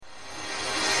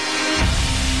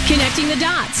Connecting the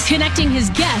dots, connecting his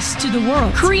guests to the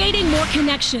world, creating more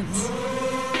connections.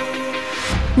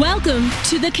 Welcome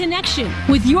to The Connection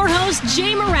with your host,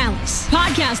 Jay Morales,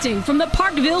 podcasting from the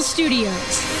Parkville Studios.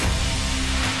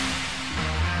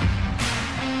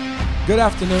 Good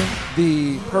afternoon.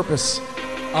 The purpose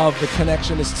of The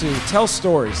Connection is to tell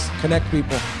stories, connect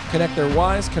people, connect their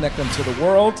whys, connect them to the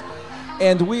world.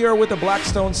 And we are with the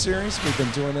Blackstone series. We've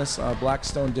been doing this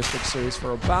Blackstone District series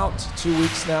for about 2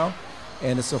 weeks now.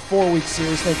 And it's a 4-week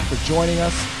series. Thank you for joining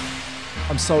us.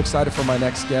 I'm so excited for my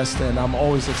next guest, and I'm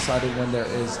always excited when there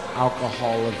is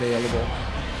alcohol available.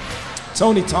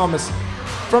 Tony Thomas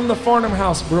from the Farnham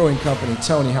House Brewing Company.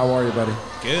 Tony, how are you, buddy?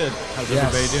 Good. How's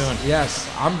everybody doing? Yes,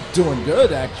 I'm doing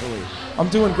good, actually. I'm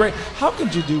doing great. How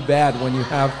could you do bad when you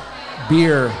have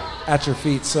beer at your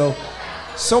feet?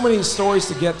 So many stories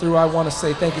to get through. I want to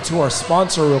say thank you to our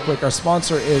sponsor real quick. Our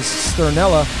sponsor is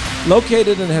Sternella.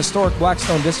 Located in the historic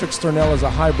Blackstone District, Sternella is a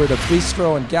hybrid of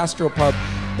bistro and gastropub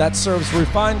that serves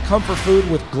refined comfort food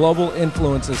with global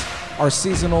influences. Our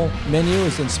seasonal menu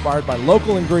is inspired by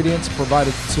local ingredients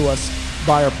provided to us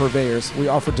by our purveyors. We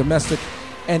offer domestic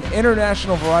and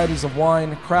international varieties of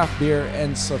wine, craft beer,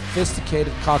 and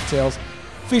sophisticated cocktails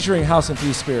featuring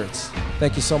house-infused spirits.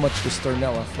 Thank you so much to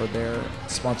Sternella for their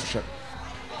sponsorship.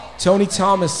 Tony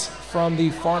Thomas from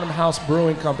the Farnham House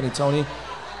Brewing Company. Tony,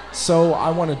 so I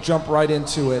want to jump right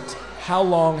into it. How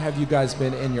long have you guys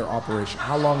been in your operation?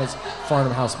 How long has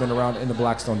Farnham House been around in the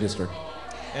Blackstone District?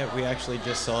 Yeah, we actually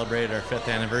just celebrated our 5th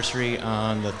anniversary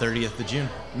on the 30th of June.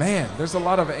 Man, there's a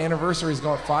lot of anniversaries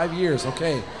going. 5 years,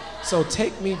 okay. So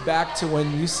take me back to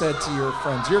when you said to your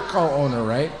friends, you're co-owner,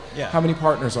 right? Yeah. How many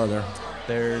partners are there?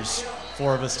 There's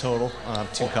 4 of us total,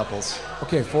 2 couples.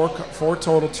 Okay, four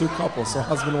total, 2 couples. So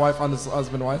husband-wife on this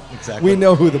husband-wife? Exactly. We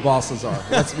know who the bosses are,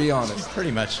 let's be honest. Pretty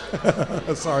much.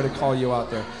 Sorry to call you out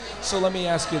there. So let me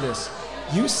ask you this.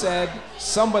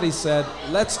 Somebody said,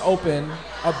 let's open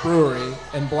a brewery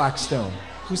in Blackstone.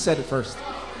 Who said it first?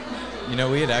 You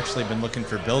know, we had actually been looking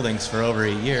for buildings for over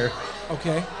a year.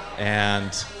 Okay.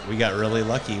 And we got really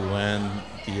lucky when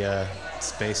the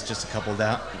space just a couple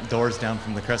doors down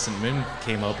from the Crescent Moon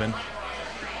came open.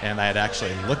 And I had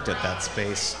actually looked at that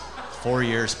space 4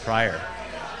 years prior.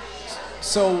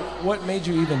 So what made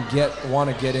you even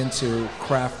want to get into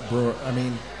craft brew? I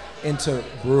mean, into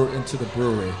the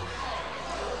brewery?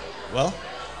 Well,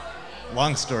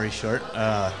 long story short,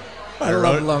 I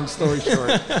love long story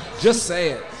short. Just say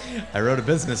it. I wrote a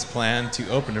business plan to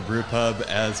open a brew pub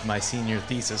as my senior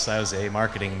thesis. I was a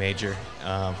marketing major.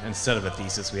 Instead of a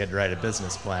thesis, we had to write a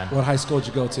business plan. What high school did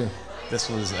you go to? This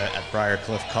was at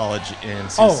Briarcliff College in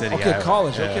Sioux City, okay, Iowa.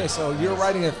 college. Yeah. Okay, so you're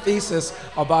writing a thesis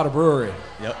about a brewery.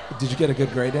 Yep. Did you get a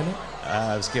good grade in it?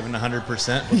 I was given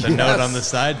 100% with a note on the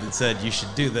side that said, you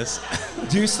should do this.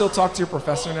 Do you still talk to your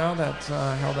professor now that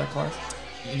held that class?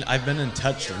 I've been in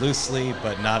touch loosely,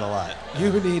 but not a lot.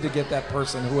 You need to get that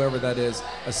person, whoever that is,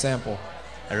 a sample.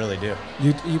 I really do.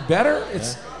 You better?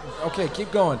 Okay, keep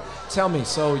going. Tell me,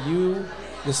 so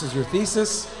this is your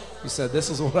thesis? You said, this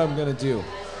is what I'm going to do.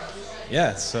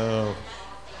 Yeah, so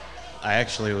I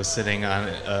actually was sitting on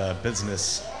a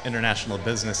international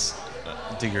business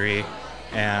degree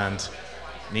and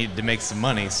needed to make some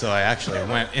money, so I actually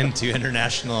went into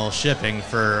international shipping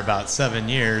for about 7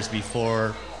 years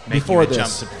before making the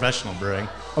jump to professional brewing.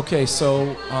 Okay,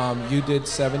 so you did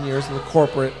 7 years in the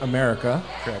corporate America.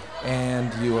 Correct.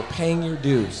 And you were paying your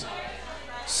dues.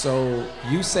 So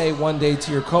you say one day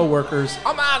to your coworkers,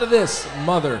 I'm out of this,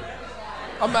 mother.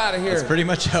 I'm out of here. That's pretty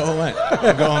much how it went.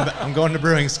 I'm going to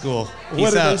brewing school.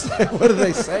 Peace out. What did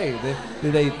they say?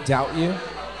 Did they doubt you?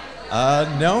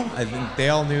 No. I think they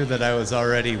all knew that I was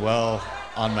already well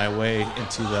on my way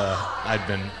into I'd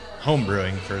been home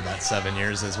brewing for that 7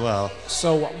 years as well.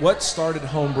 So what started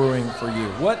home brewing for you?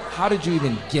 How did you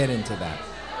even get into that?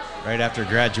 Right after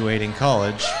graduating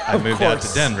college, I moved out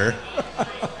to Denver,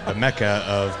 the mecca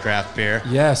of craft beer.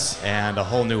 Yes. And a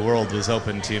whole new world was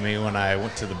open to me when I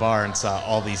went to the bar and saw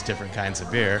all these different kinds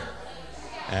of beer.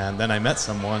 And then I met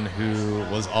someone who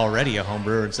was already a home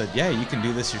brewer and said, yeah, you can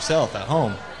do this yourself at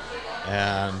home.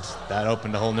 And that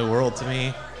opened a whole new world to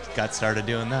me. Got started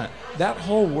doing that. That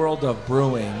whole world of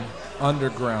brewing,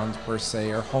 underground per se,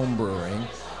 or home brewing,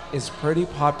 is pretty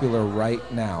popular right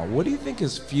now. What do you think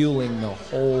is fueling the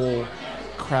whole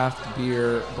craft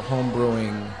beer home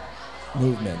brewing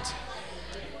movement?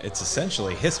 It's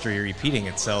essentially history repeating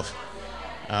itself.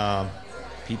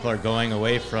 People are going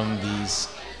away from these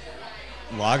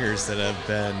lagers that have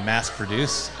been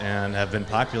mass-produced and have been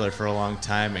popular for a long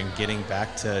time and getting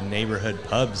back to neighborhood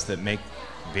pubs that make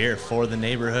beer for the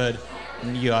neighborhood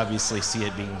And you obviously see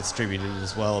it being distributed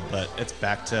as well, but it's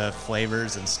back to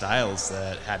flavors and styles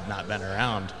that had not been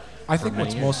around. I think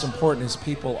what's years. most important is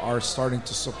people are starting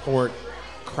to support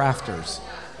crafters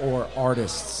or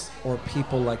artists or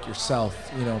people like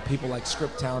yourself, people like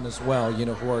Scriptown as well,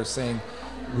 who are saying,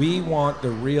 we want the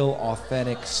real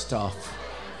authentic stuff.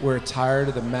 We're tired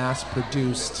of the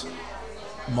mass-produced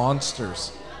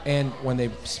monsters. And when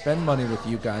they spend money with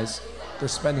you guys, they're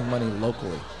spending money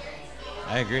locally.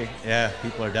 I agree. Yeah,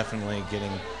 people are definitely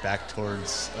getting back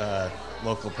towards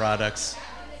local products,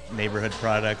 neighborhood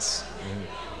products. I mean,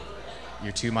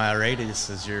 your 2-mile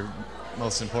radius is your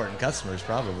most important customers,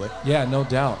 probably. Yeah, no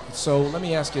doubt. So let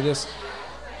me ask you this.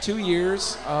 2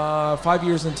 years, 5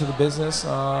 years into the business,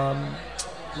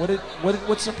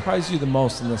 what surprised you the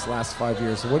most in this last 5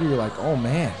 years? What are you like, oh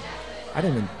man, I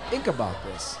didn't even think about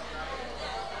this?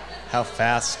 How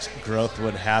fast growth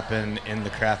would happen in the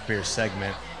craft beer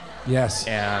segment. Yes.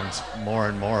 And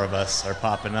more of us are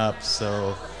popping up,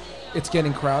 so it's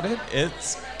getting crowded?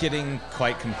 It's getting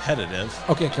quite competitive.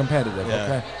 Okay, competitive, yeah.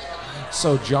 Okay.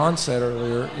 So John said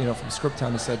earlier, from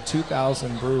Scriptown, he said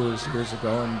 2,000 brewers years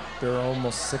ago, and there are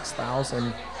almost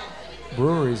 6,000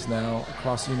 breweries now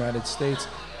across the United States,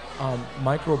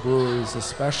 microbreweries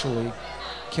especially.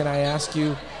 Can I ask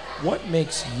you, what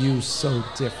makes you so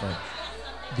different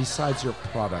besides your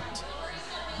product?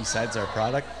 Besides our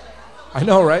product? I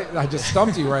know, right? I just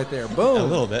stumped you right there. Boom. A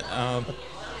little bit.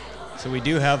 So we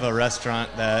do have a restaurant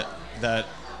that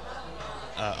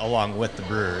along with the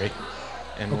brewery,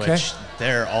 in which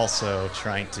they're also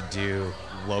trying to do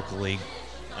locally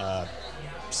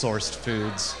sourced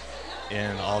foods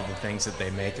in all the things that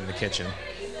they make in the kitchen.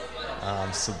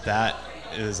 So that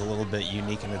is a little bit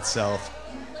unique in itself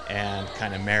and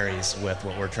kind of marries with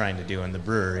what we're trying to do in the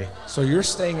brewery. So you're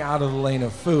staying out of the lane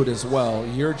of food as well.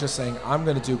 You're just saying, I'm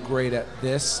going to do great at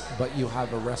this, but you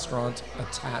have a restaurant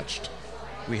attached.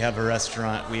 We have a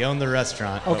restaurant. We own the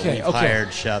restaurant, but we've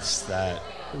hired chefs that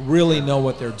really know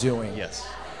what they're doing. Yes.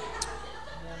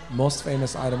 Most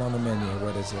famous item on the menu,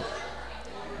 what is it?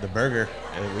 The burger.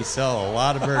 We sell a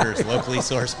lot of burgers, locally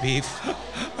sourced beef.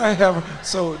 I have.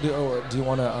 So do you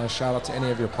want to shout out to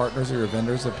any of your partners or your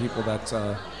vendors, the people that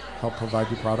help provide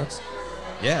you products?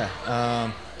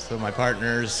 Yeah. So my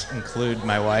partners include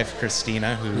my wife,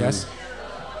 Christina, who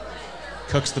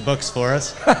cooks the books for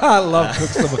us. I love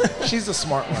cooks the books. She's the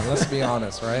smart one, let's be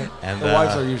honest, right? And the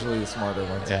wives are usually the smarter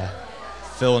ones. Yeah.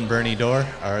 Phil and Bernie Dorr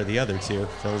are the other two.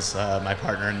 Phil's my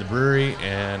partner in the brewery,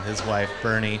 and his wife,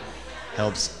 Bernie,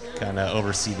 helps kind of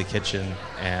oversee the kitchen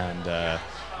and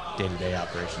day-to-day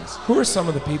operations. Who are some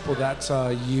of the people that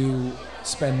you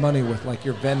spend money with, like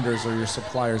your vendors or your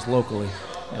suppliers locally?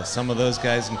 Yeah, some of those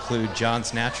guys include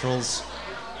John's Naturals,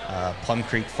 Plum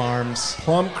Creek Farms.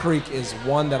 Plum Creek is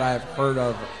one that I have heard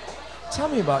of. Tell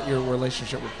me about your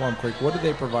relationship with Plum Creek. What do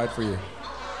they provide for you?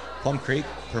 Plum Creek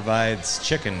provides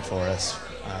chicken for us,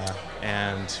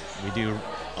 and we do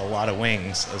a lot of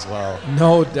wings as well.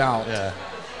 No doubt. Yeah.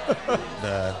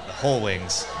 The whole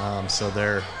wings. So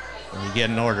when you get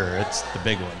an order, it's the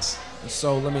big ones.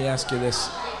 So let me ask you this.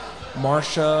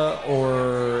 Marsha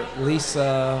or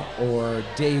Lisa or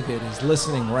David is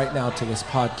listening right now to this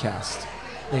podcast.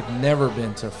 They've never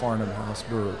been to Farnham House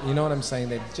Brewery. You know what I'm saying?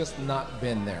 They've just not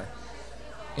been there.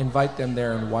 Invite them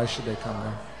there, and why should they come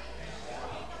there?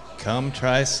 Come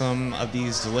try some of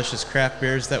these delicious craft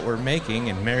beers that we're making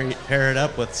and pair it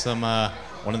up with some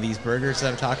one of these burgers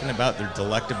that I'm talking about. They're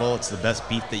delectable. It's the best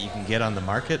beef that you can get on the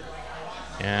market.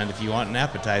 And if you want an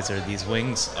appetizer, these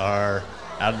wings are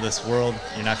out of this world.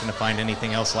 You're not going to find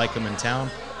anything else like them in town.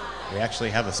 We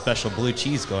actually have a special blue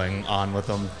cheese going on with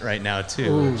them right now,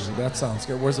 too. Ooh, that sounds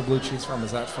good. Where's the blue cheese from?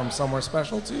 Is that from somewhere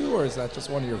special, too, or is that just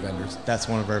one of your vendors? That's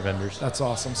one of our vendors. That's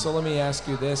awesome. So let me ask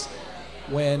you this.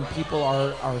 When people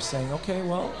are saying, okay,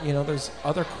 well, there's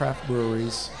other craft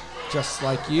breweries just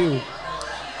like you,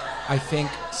 I think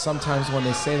sometimes when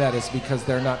they say that, it's because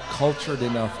they're not cultured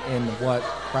enough in what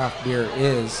craft beer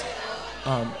is.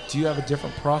 Do you have a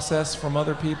different process from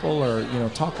other people, or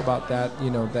talk about that?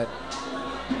 That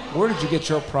where did you get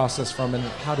your process from, and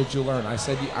how did you learn? I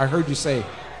heard you say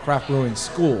craft brewing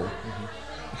school. Mm-hmm.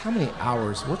 How many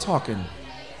hours? We're talking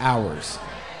hours.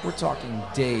 We're talking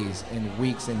days and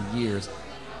weeks and years.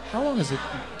 How long has it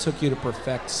took you to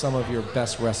perfect some of your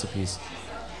best recipes?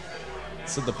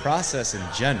 So the process in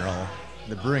general,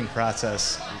 the brewing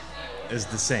process is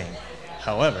the same.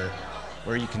 However,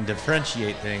 where you can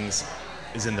differentiate things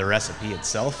is in the recipe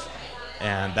itself,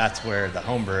 and that's where the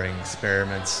home brewing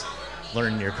experiments,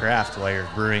 learn your craft while you're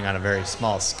brewing on a very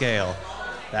small scale.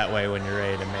 That way when you're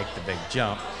ready to make the big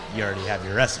jump, you already have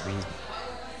your recipes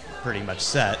pretty much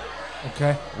set.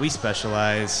 Okay. We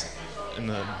specialize in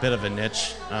a bit of a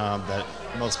niche that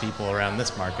most people around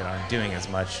this market aren't doing as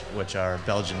much, which are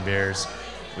Belgian beers.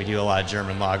 We do a lot of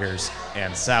German lagers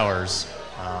and sours.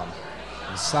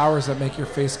 Sours that make your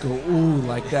face go ooh,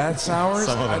 like that. Sours.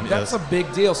 Some of them, that's yes. a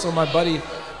big deal. So my buddy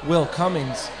Will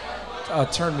Cummings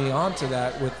turned me on to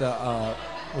that with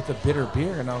the bitter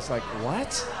beer, and I was like,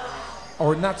 what?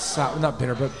 Or not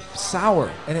bitter, but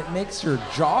sour, and it makes your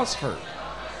jaws hurt.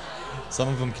 Some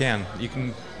of them can. You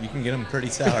can get them pretty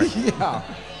sour. Yeah.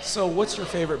 So what's your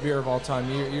favorite beer of all time?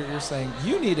 You're saying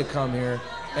you need to come here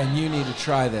and you need to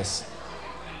try this.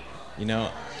 You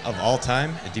know, of all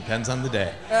time, it depends on the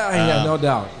day. Yeah, no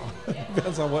doubt.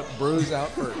 Depends on what brews out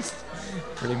first.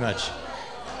 Pretty much.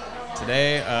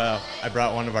 Today, I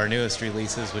brought one of our newest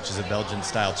releases, which is a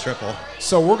Belgian-style triple.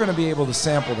 So we're going to be able to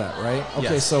sample that, right?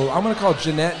 Okay, Yes. so I'm going to call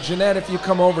Jeanette. Jeanette, if you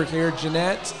come over here.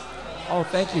 Jeanette. Oh,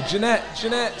 thank you.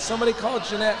 Jeanette. Somebody call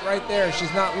Jeanette right there.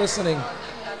 She's not listening.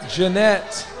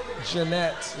 Jeanette.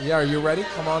 Yeah, are you ready?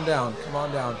 Come on down.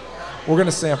 We're going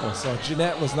to sample. So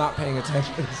Jeanette was not paying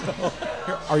attention. So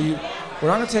here, we're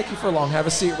not going to take you for long. Have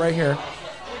a seat right here.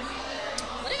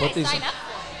 What did I sign up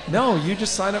for? No, you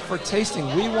just sign up for tasting.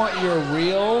 We want your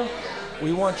real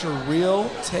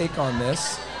take on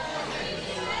this.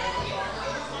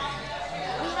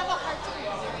 We have a hard time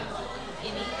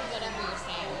hearing whatever you're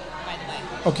saying, by the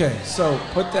way. Okay, so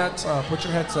put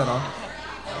your headset on.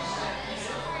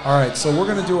 All right, so we're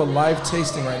going to do a live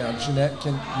tasting right now. Jeanette,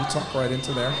 can you talk right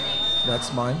into there?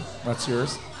 That's mine. That's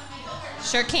yours.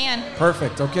 Sure can.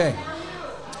 Perfect. Okay.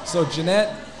 So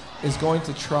Jeanette is going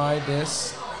to try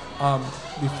this.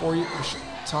 Before you,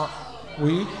 Tom,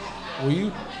 will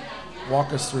you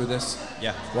walk us through this?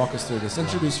 Yeah. Walk us through this.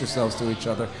 Introduce yourselves to each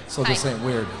other so this Hi. ain't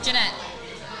weird. Jeanette.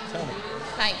 Tony.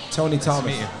 Hi. Tony Thomas,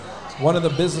 meet you. one of the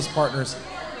business partners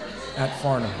at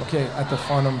Farnham. Okay, at the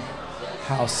Farnham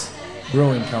House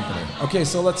Brewing Company. Okay,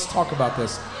 so let's talk about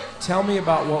this. Tell me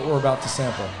about what we're about to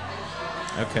sample.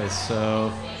 Okay,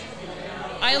 so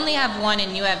I only have one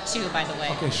and you have two, by the way.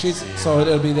 Okay, so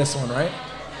it'll be this one, right?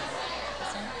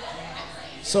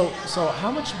 So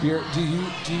how much beer do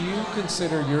you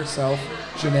consider yourself,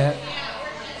 Jeanette?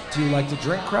 Do you like to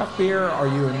drink craft beer? Are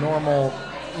you a normal,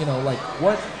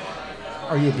 what?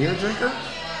 Are you a beer drinker?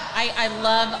 I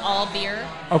love all beer,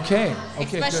 Okay,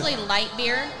 especially good. light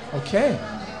beer. Okay,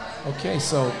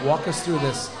 so walk us through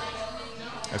this.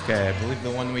 okay, I believe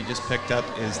the one we just picked up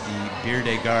is the Bière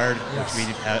des Gardes, Yes.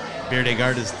 which Bière des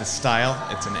Gardes is the style.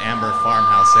 It's an amber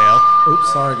farmhouse ale.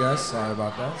 Oops, sorry guys, sorry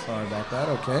about that.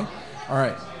 Okay, all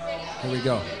right, here we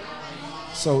go.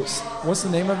 So what's the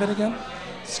name of it again?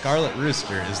 Scarlet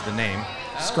Rooster is the name,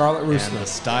 Scarlet Rooster. and the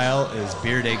style is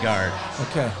Bière des Gardes.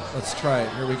 Okay, let's try it.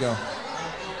 Here we go.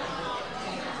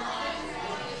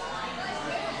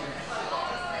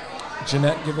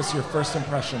 Jeanette, give us your first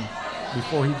impression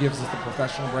before he gives us the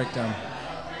professional breakdown.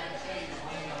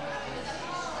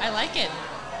 I like it.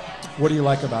 What do you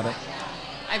like about it?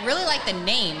 I really like the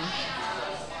name.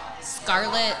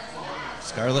 Scarlet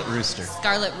Rooster.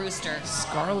 Scarlet Rooster.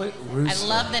 Scarlet Rooster. I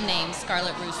love the name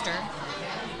Scarlet Rooster.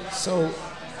 So,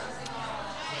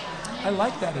 I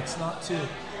like that it's not too...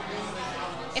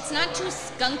 It's not too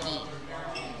skunky.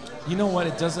 You know what?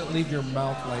 It doesn't leave your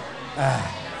mouth like,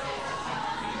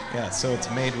 Yeah, so it's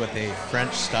made with a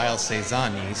French-style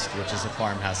Saison yeast, which is a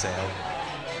farmhouse ale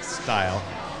style.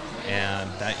 And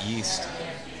that yeast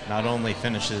not only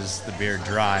finishes the beer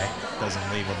dry,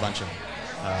 doesn't leave a bunch of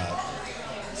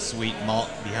sweet malt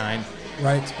behind,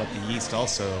 right? but the yeast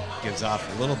also gives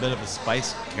off a little bit of a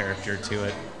spice character to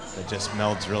it that just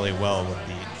melds really well with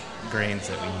the grains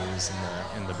that we use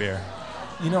in the beer.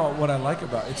 You know what I like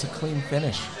about it? It's a clean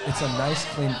finish. It's a nice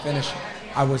clean finish.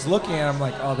 I was looking at it, I'm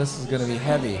like, oh, this is going to be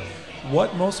heavy.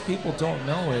 What most people don't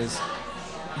know is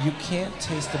you can't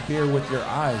taste a beer with your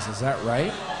eyes. Is that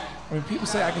right? I mean, people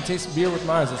say I can taste beer with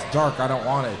my eyes. It's dark, I don't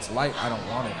want it. It's light, I don't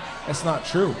want it. That's not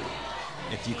true.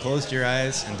 If you closed your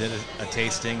eyes and did a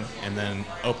tasting and then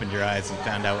opened your eyes and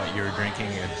found out what you were drinking,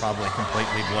 it'd probably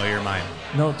completely blow your mind.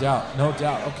 No doubt.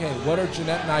 Okay, what are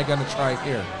Jeanette and I going to try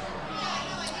here?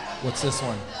 What's this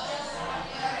one?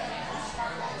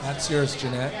 That's yours,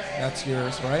 Jeanette. That's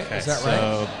yours, right? Okay, is that so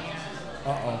right?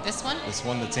 Uh-oh. This one? This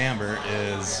one that's amber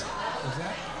is... Is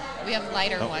that? We have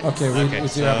lighter ones. Okay, we do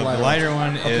so have the lighter lighter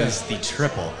ones. one is the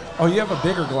triple. Oh, you have a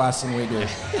bigger glass than we do.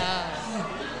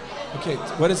 Okay,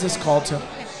 what is this called?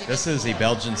 This is a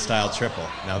Belgian-style triple.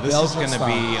 Now, this is going to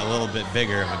be a little bit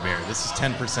bigger of a beer. This is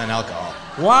 10% alcohol.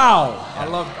 Wow, I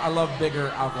love bigger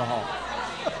alcohol.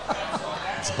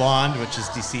 It's blonde, which is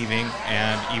deceiving,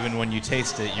 and even when you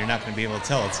taste it, you're not going to be able to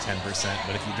tell it's 10%.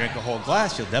 But if you drink a whole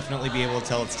glass, you'll definitely be able to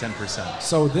tell it's 10%.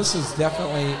 So this is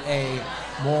definitely a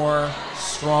more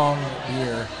strong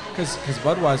beer, because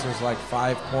Budweiser's like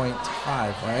 5.5,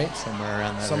 right? Somewhere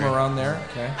around that. Somewhere around there.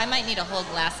 Okay. I might need a whole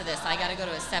glass of this. I got to go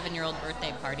to a 7-year-old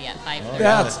birthday party at 5:30. Oh,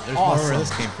 That's there's awesome. more where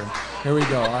this came from. Here we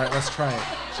go. All right, let's try it.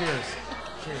 Cheers.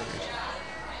 Cheers.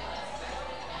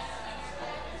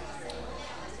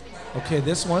 Okay,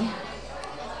 this one.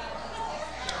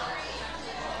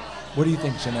 What do you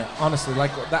think, Jeanette? Honestly,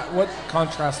 like that. What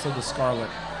contrast to the Scarlet?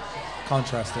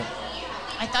 Contrast it.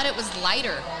 I thought it was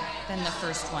lighter than the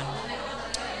first one.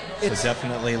 It's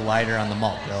definitely lighter on the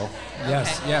malt bill.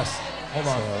 Yes, Okay. yes. Hold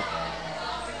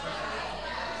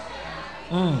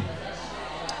on.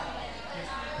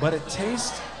 But it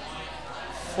tastes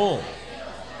full,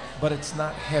 but it's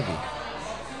not heavy.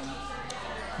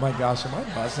 My gosh, am I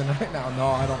buzzing right now? No,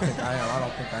 I don't think I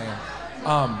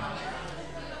am.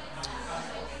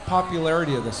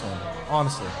 Popularity of this one,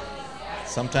 honestly.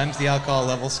 Sometimes the alcohol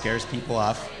level scares people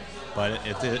off, but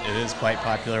it is quite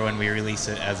popular when we release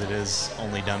it, as it is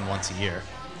only done once a year.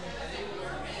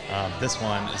 This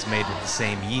one is made with the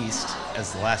same yeast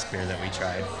as the last beer that we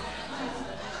tried.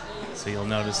 So you'll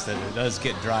notice that it does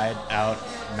get dried out,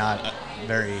 not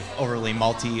very overly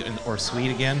malty or sweet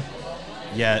again,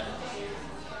 yet,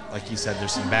 like you said,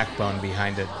 there's some backbone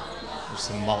behind it. There's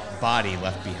some malt body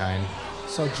left behind.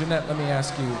 So, Jeanette, let me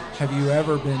ask you, have you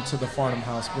ever been to the Farnham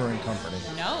House Brewing Company?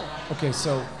 No. Okay,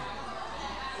 so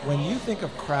when you think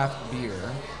of craft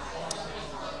beer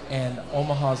and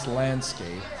Omaha's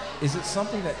landscape, is it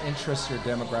something that interests your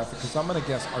demographic? Because I'm going to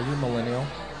guess, are you millennial?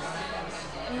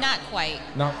 Not quite.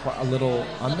 Not quite, a little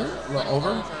under? A little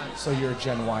over? So you're a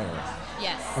Gen Y-er.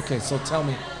 Yes. Okay, so tell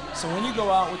me, so when you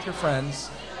go out with your friends,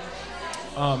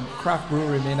 craft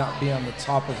brewery may not be on the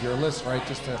top of your list, right?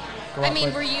 Just to go out. I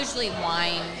mean, we're usually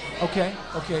wine. Okay,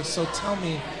 so tell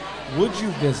me, would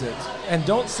you visit, and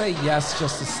don't say yes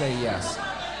just to say yes,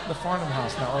 the Farnham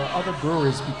House now, or other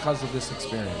breweries because of this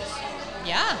experience?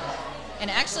 Yeah. And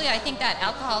actually, I think that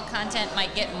alcohol content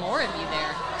might get more of you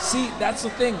there. See, that's the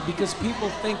thing, because people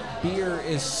think beer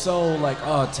is so like,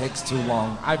 oh, it takes too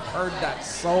long. I've heard that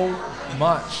so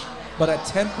much, but at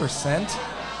 10%,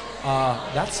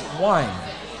 that's wine.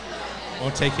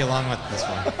 Won't take you long with this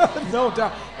one. No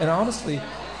doubt. And honestly,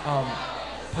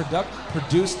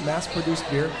 mass-produced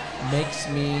beer makes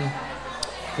me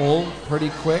full pretty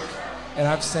quick. And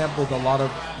I've sampled a lot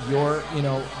of your,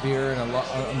 beer and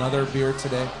another beer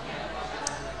today.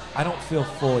 I don't feel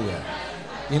full yet.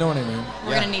 You know what I mean?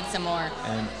 We're going to need some more.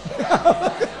 And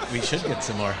we should get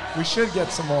some more. We should get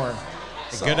some more.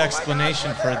 A good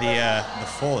explanation for the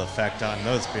full effect on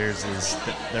those beers is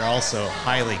that they're also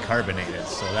highly carbonated.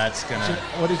 So that's going to...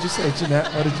 What did you say,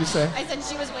 Jeanette? What did you say? I said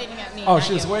she was waving at me. Oh, not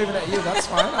she was you. waving at you. That's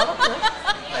fine. I don't care.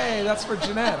 Hey, that's for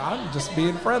Jeanette. I'm just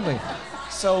being friendly.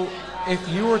 So if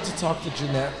you were to talk to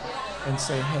Jeanette and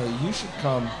say, hey, you should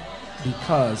come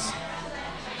because,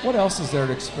 what else is there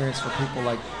to experience for people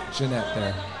like Jeanette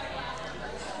there?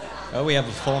 Oh, we have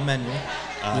a full menu,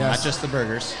 Yes. not just the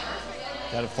burgers.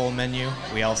 Got a full menu.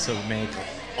 We also make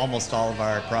almost all of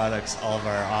our products, all of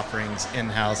our offerings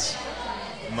in-house,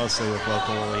 mostly with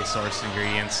locally sourced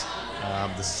ingredients.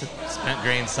 The spent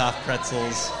grain soft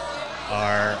pretzels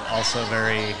are also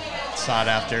very sought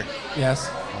after. Yes.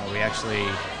 We actually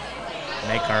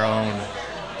make our own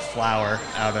flour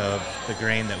out of the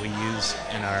grain that we use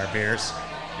in our beers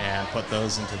and put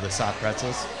those into the soft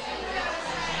pretzels.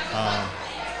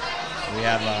 We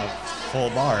have a full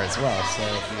bar as well, so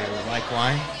if you like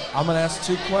wine. I'm going to ask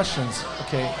two questions.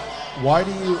 Okay. Where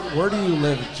do you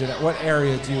live, Jeanette? What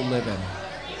area do you live in?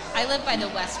 I live by the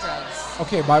West Roads.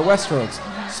 Okay, by Westroads.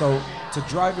 So to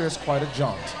drive here is quite a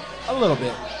jaunt. A little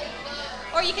bit.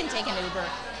 Or you can take an Uber.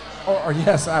 Or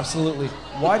yes, absolutely.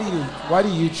 Why do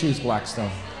you choose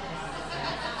Blackstone?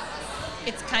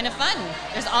 It's kind of fun.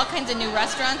 There's all kinds of new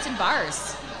restaurants and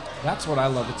bars. That's what I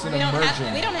love. It's an We don't emerging.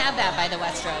 have that by the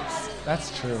West Roads.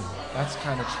 That's true. That's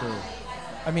kind of true.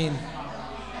 I mean,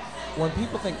 when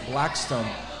people think Blackstone,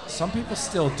 some people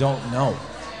still don't know.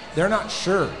 They're not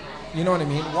sure. You know what I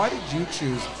mean? Why did you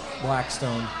choose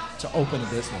Blackstone to open a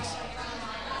business?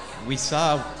 We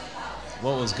saw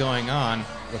what was going on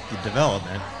with the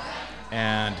development,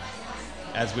 and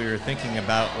as we were thinking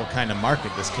about what kind of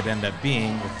market this could end up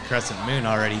being, with Crescent Moon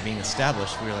already being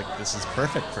established, we were like, this is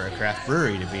perfect for a craft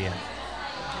brewery to be in.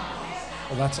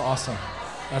 Well, that's awesome.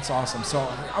 That's awesome. So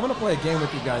I'm going to play a game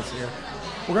with you guys here.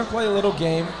 We're going to play a little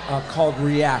game called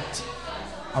React.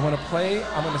 I'm going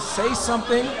to say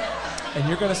something, and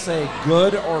you're going to say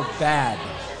good or bad.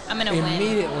 I'm going to win.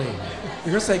 Immediately. You're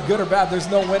going to say good or bad. There's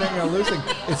no winning or losing.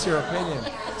 It's your opinion.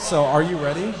 So are you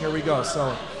ready? Here we go.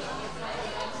 So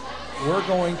we're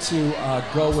going to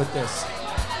go with this.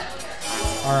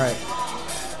 All right.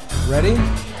 Ready?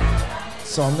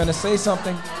 So I'm going to say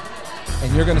something,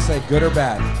 and you're going to say good or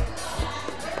bad.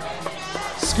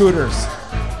 Scooters.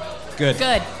 Good.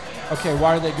 Good. Okay,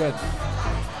 why are they good?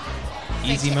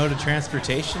 Easy mode of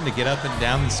transportation to get up and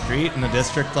down the street in a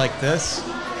district like this.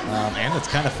 And it's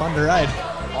kind of fun to ride.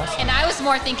 And I was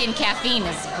more thinking caffeine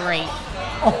is great.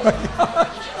 Oh my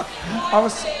gosh.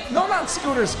 No, not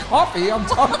scooters, coffee. I'm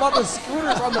talking about the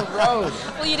scooters on the road.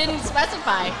 Well, you didn't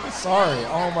specify. Sorry.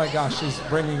 Oh my gosh, she's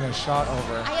bringing a shot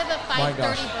over. I have a My 5:30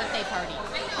 gosh. birthday party.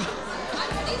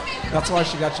 That's why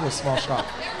she got you a small shot.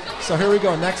 So here we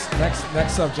go. Next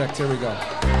subject. Here we go.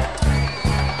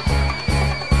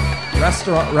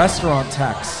 Restaurant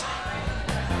tax.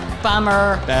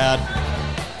 Bummer. Bad.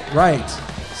 Right.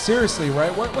 Seriously,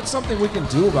 right? What's something we can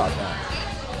do about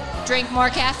that? Drink more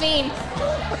caffeine.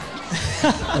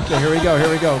 Okay, here we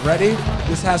go. Ready?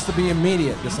 This has to be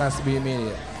immediate.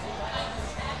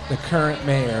 The current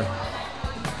mayor.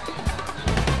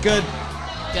 Good.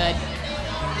 Good.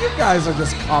 You guys are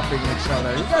just copying each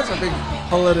other. You guys are being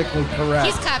politically correct.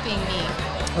 He's copying me.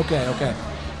 Okay.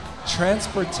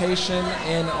 Transportation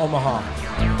in Omaha.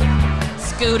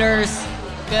 Scooters.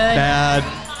 Good. Bad.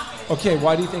 Okay,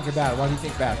 why do you think bad?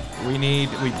 We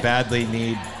badly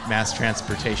need mass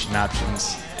transportation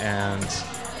options, and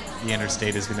the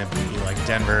interstate is going to be like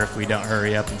Denver if we don't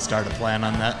hurry up and start a plan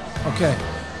on that. Okay,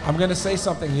 I'm going to say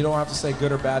something. You don't have to say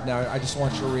good or bad now. I just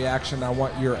want your reaction. I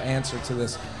want your answer to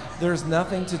this. There's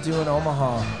nothing to do in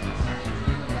Omaha.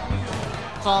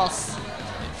 False.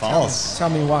 False. Tell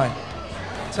me why.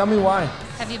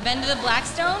 Have you been to the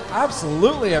Blackstone?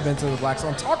 Absolutely, I've been to the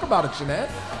Blackstone. Talk about it,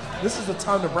 Jeanette. This is the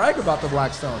time to brag about the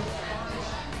Blackstone.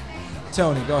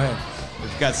 Tony, go ahead.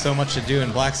 We've got so much to do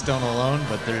in Blackstone alone,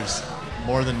 but there's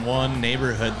more than one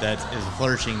neighborhood that is a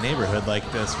flourishing neighborhood like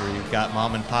this, where you've got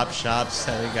mom and pop shops,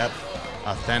 we've got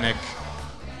authentic,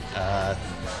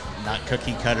 not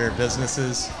cookie cutter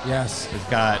businesses. Yes. We've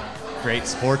got great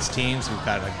sports teams. We've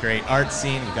got a great art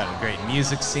scene. We've got a great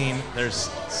music scene.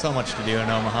 There's so much to do in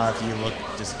Omaha if you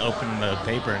just open the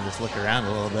paper and just look around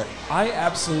a little bit. I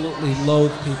absolutely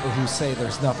loathe people who say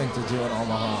there's nothing to do in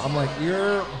Omaha. I'm like,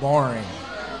 you're boring.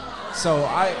 So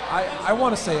I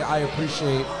want to say I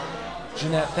appreciate,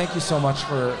 Jeanette, thank you so much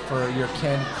for your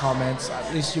candid comments.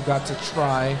 At least you got to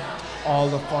try all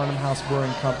the Farnham House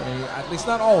Brewing Company, at least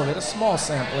not all of it, a small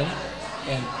sampling,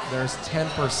 and there's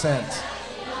 10%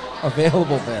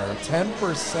 available there.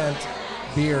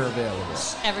 10% beer available.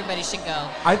 Everybody should go.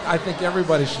 I think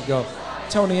everybody should go.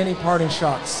 Tony, any parting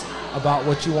shots about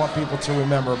what you want people to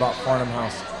remember about Farnham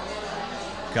House?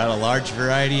 Got a large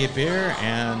variety of beer,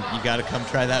 and you got to come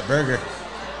try that burger.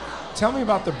 Tell me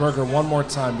about the burger one more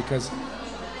time, because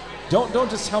don't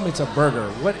just tell me it's a burger.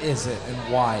 What is it and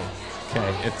why?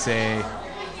 Okay, it's a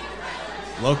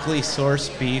locally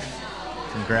sourced beef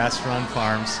from grass-run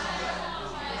farms,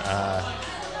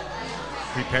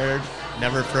 prepared,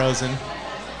 never frozen,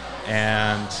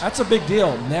 and That's a big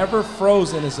deal. Never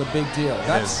frozen is a big deal.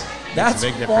 That's a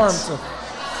big farm difference. to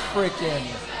freaking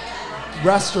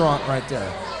restaurant right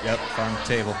there. Yep, farm to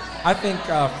table. I think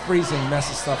freezing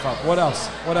messes stuff up. What else?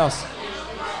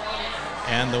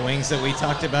 And the wings that we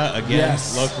talked about, again,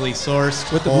 Yes. locally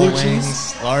sourced, With the whole blue wings,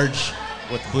 cheese? large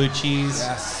with blue cheese.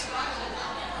 Yes.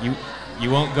 You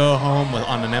won't go home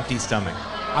on an empty stomach.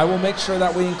 I will make sure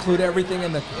that we include everything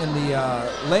in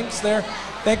the links there.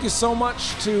 Thank you so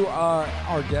much to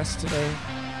our guest today,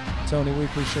 Tony. We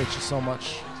appreciate you so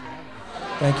much.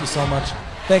 Thank you so much.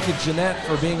 Thank you, Jeanette,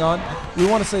 for being on. We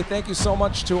want to say thank you so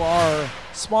much to our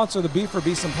sponsor, the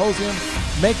B4B Symposium.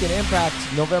 Make an Impact,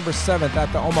 November 7th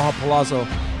at the Omaha Palazzo.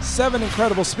 7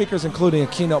 incredible speakers, including a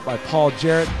keynote by Paul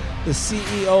Jarrett, the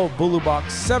CEO of Bulu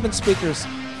Box. 7 speakers,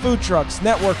 food trucks,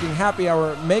 networking, happy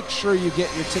hour. Make sure you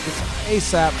get your tickets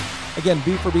ASAP. Again,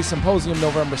 B4B Symposium,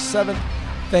 November 7th.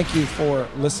 Thank you for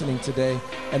listening today,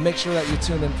 and make sure that you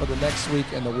tune in for the next week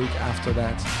and the week after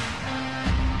that.